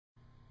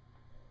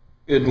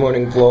Good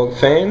morning, vlog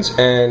fans,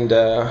 and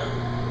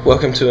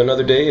welcome to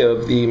another day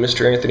of the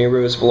Mr. Anthony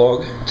Rose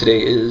vlog.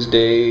 Today is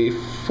day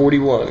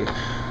 41.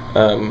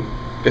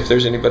 If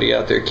there's anybody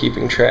out there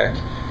keeping track,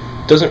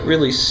 doesn't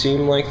really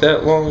seem like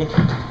that long.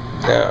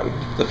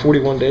 The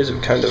 41 days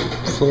have kind of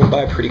flown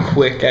by pretty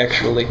quick,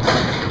 actually.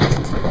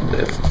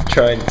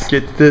 Try and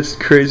get this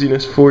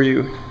craziness for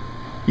you.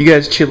 You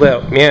guys chill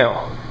out,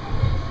 meow.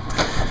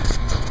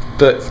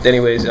 But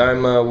anyways,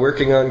 I'm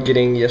working on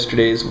getting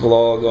yesterday's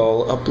vlog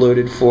all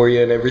uploaded for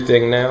you and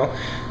everything now.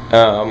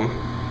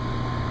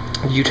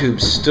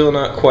 YouTube's still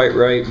not quite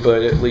right,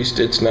 but at least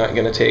it's not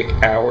going to take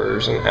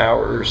hours and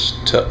hours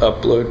to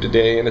upload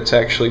today, and it's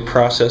actually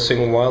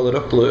processing while it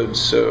uploads,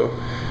 so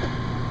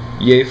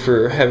yay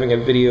for having a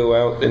video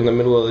out in the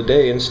middle of the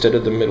day instead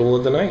of the middle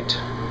of the night.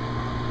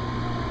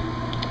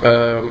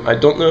 I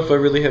don't know if I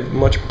really have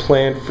much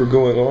planned for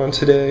going on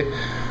today.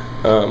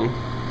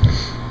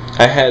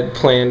 I had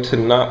planned to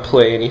not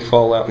play any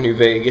Fallout New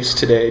Vegas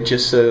today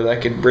just so that I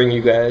could bring you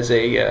guys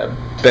a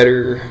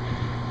better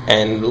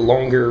and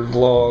longer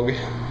vlog,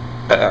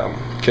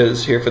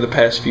 because here for the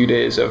past few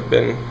days I've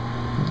been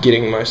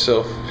getting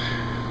myself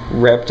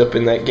wrapped up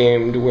in that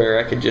game to where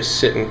I could just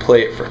sit and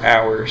play it for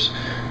hours.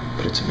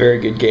 But it's a very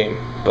good game,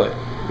 but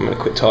I'm going to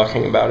quit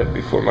talking about it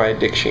before my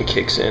addiction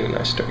kicks in and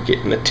I start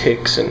getting the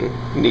tics and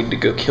need to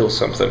go kill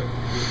something.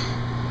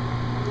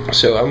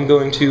 So I'm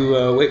going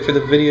to wait for the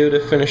video to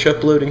finish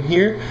uploading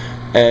here,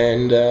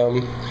 and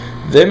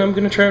then I'm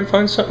going to try and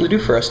find something to do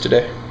for us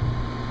today.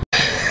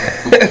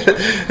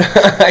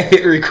 I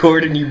hit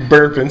record and you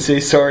burp and say,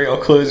 sorry, I'll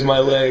close my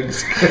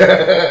legs.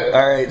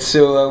 Alright,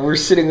 so we're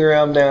sitting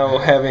around now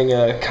having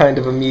a kind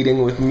of a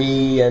meeting with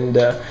me and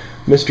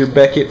Mr.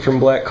 Beckett from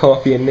Black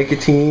Coffee and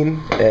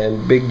Nicotine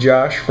and Big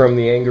Josh from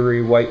the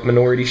Angry White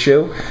Minority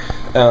Show.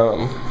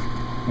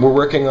 We're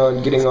working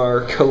on getting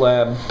our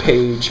collab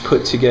page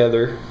put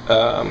together.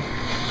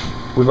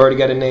 We've already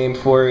got a name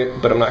for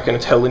it, but I'm not going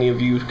to tell any of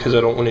you because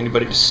I don't want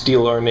anybody to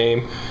steal our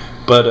name.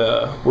 But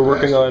we're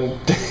working on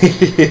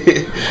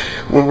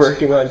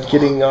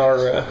getting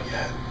our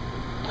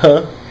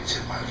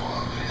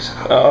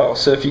Oh,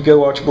 so if you go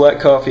watch Black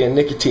Coffee and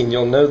Nicotine,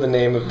 you'll know the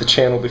name of the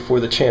channel before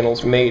the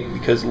channel's made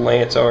because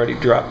Lance already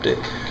dropped it.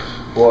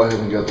 Well, I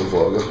haven't got the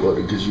vlog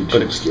uploaded because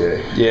YouTube's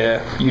gay.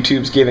 Yeah,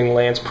 YouTube's giving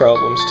Lance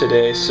problems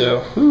today,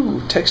 so,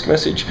 ooh, text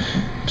message.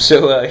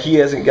 So, he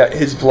hasn't got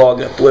his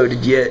vlog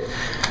uploaded yet.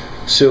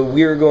 So,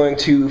 we're going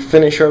to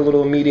finish our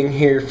little meeting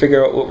here,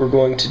 figure out what we're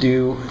going to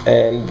do,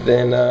 and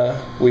then,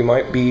 we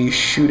might be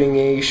shooting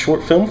a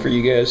short film for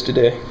you guys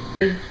today.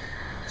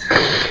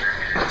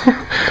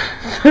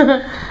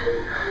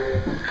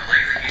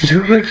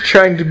 You're like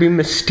trying to be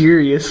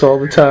mysterious all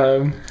the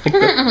time, like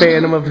the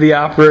Phantom of the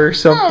Opera or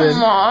something.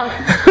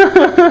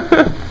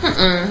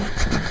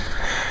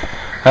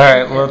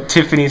 Alright, well,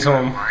 Tiffany's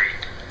home.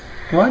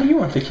 Why do you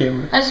want the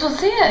camera? I just want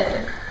to see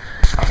it.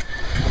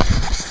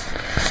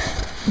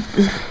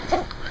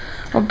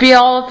 I'll be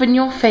all up in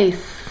your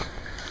face.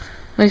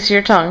 Let me see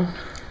your tongue.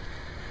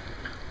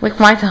 Lick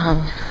my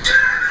tongue.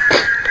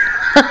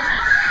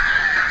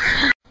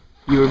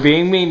 You were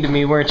being mean to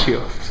me, weren't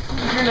you?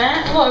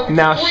 Look,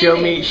 now show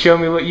me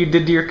what you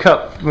did to your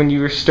cup when you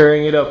were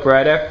stirring it up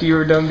right after you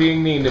were done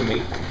being mean to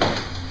me.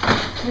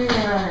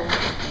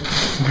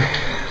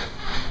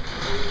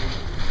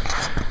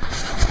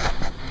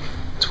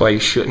 That's why you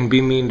shouldn't be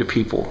mean to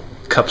people.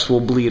 Cups will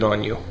bleed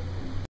on you.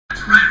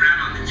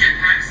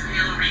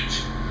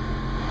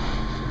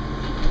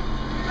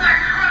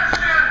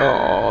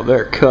 Oh,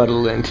 they're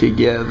cuddling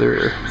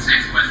together.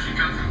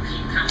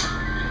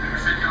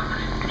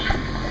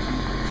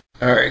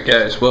 Alright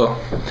guys, well,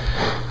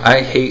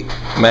 I hate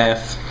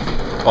math,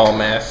 all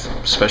math,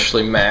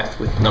 especially math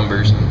with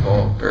numbers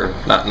involved, or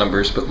not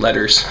numbers, but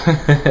letters.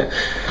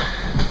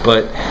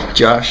 But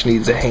Josh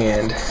needs a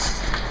hand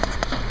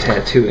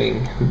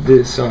tattooing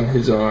this on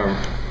his arm.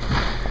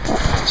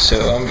 So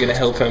I'm going to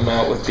help him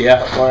out with the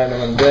outline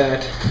on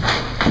that.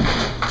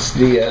 It's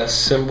the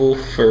symbol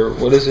for,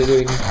 what is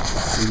it?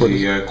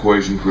 The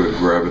equation for the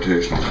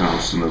gravitational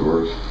constant of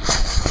Earth.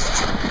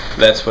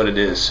 That's what it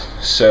is.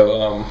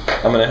 So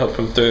I'm going to help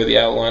him throw the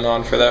outline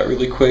on for that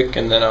really quick,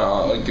 and then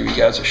I'll give you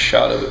guys a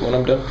shot of it when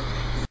I'm done.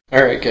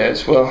 Alright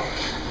guys, well,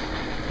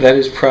 that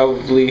is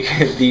probably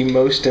the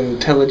most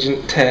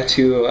intelligent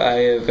tattoo I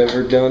have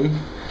ever done.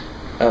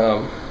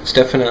 It's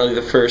definitely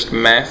the first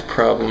math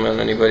problem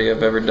on anybody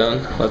I've ever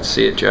done. Let's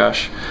see it,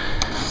 Josh.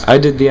 I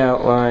did the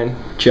outline.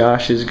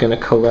 Josh is going to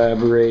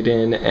collaborate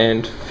in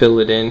and fill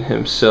it in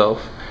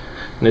himself.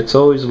 And it's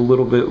always a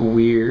little bit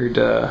weird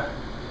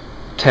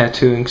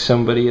tattooing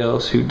somebody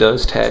else who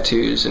does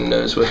tattoos and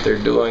knows what they're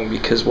doing,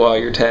 because while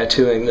you're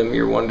tattooing them,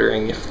 you're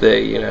wondering if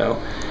they, you know,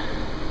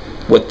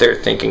 what they're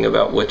thinking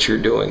about what you're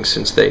doing,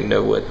 since they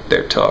know what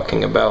they're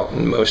talking about.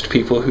 And most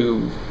people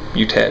who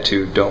you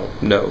tattoo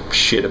don't know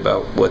shit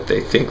about what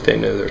they think they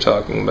know they're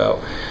talking about.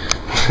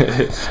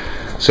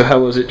 So how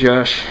was it,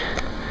 Josh?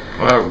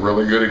 Well,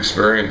 really good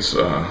experience.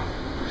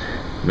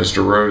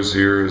 Mr. Rose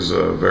here is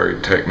a very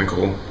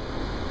technical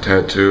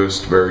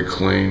tattooist, very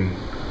clean.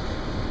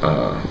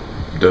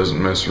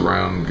 doesn't mess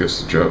around,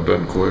 gets the job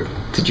done quick.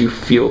 Did you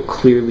feel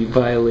clearly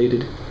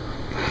violated?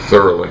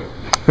 Thoroughly,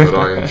 but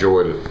I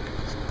enjoyed it.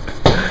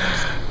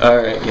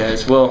 Alright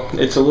guys, well,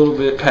 it's a little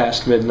bit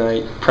past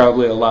midnight,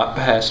 probably a lot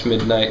past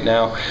midnight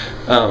now,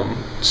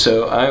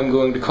 so I'm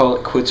going to call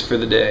it quits for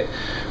the day.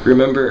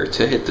 Remember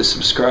to hit the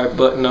subscribe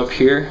button up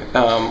here.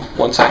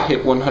 Once I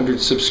hit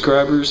 100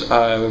 subscribers,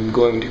 I'm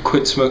going to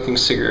quit smoking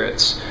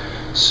cigarettes.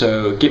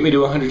 So get me to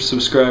 100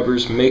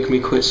 subscribers, make me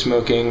quit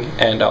smoking,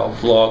 and I'll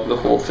vlog the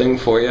whole thing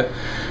for you.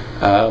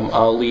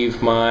 I'll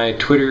leave my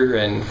Twitter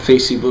and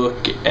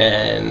Facebook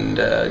and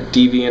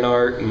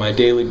DeviantArt and my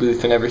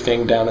DailyBooth and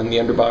everything down in the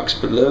underbox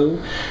below.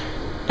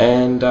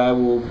 And I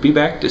will be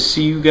back to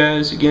see you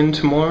guys again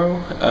tomorrow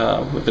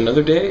with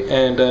another day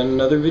and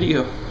another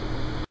video.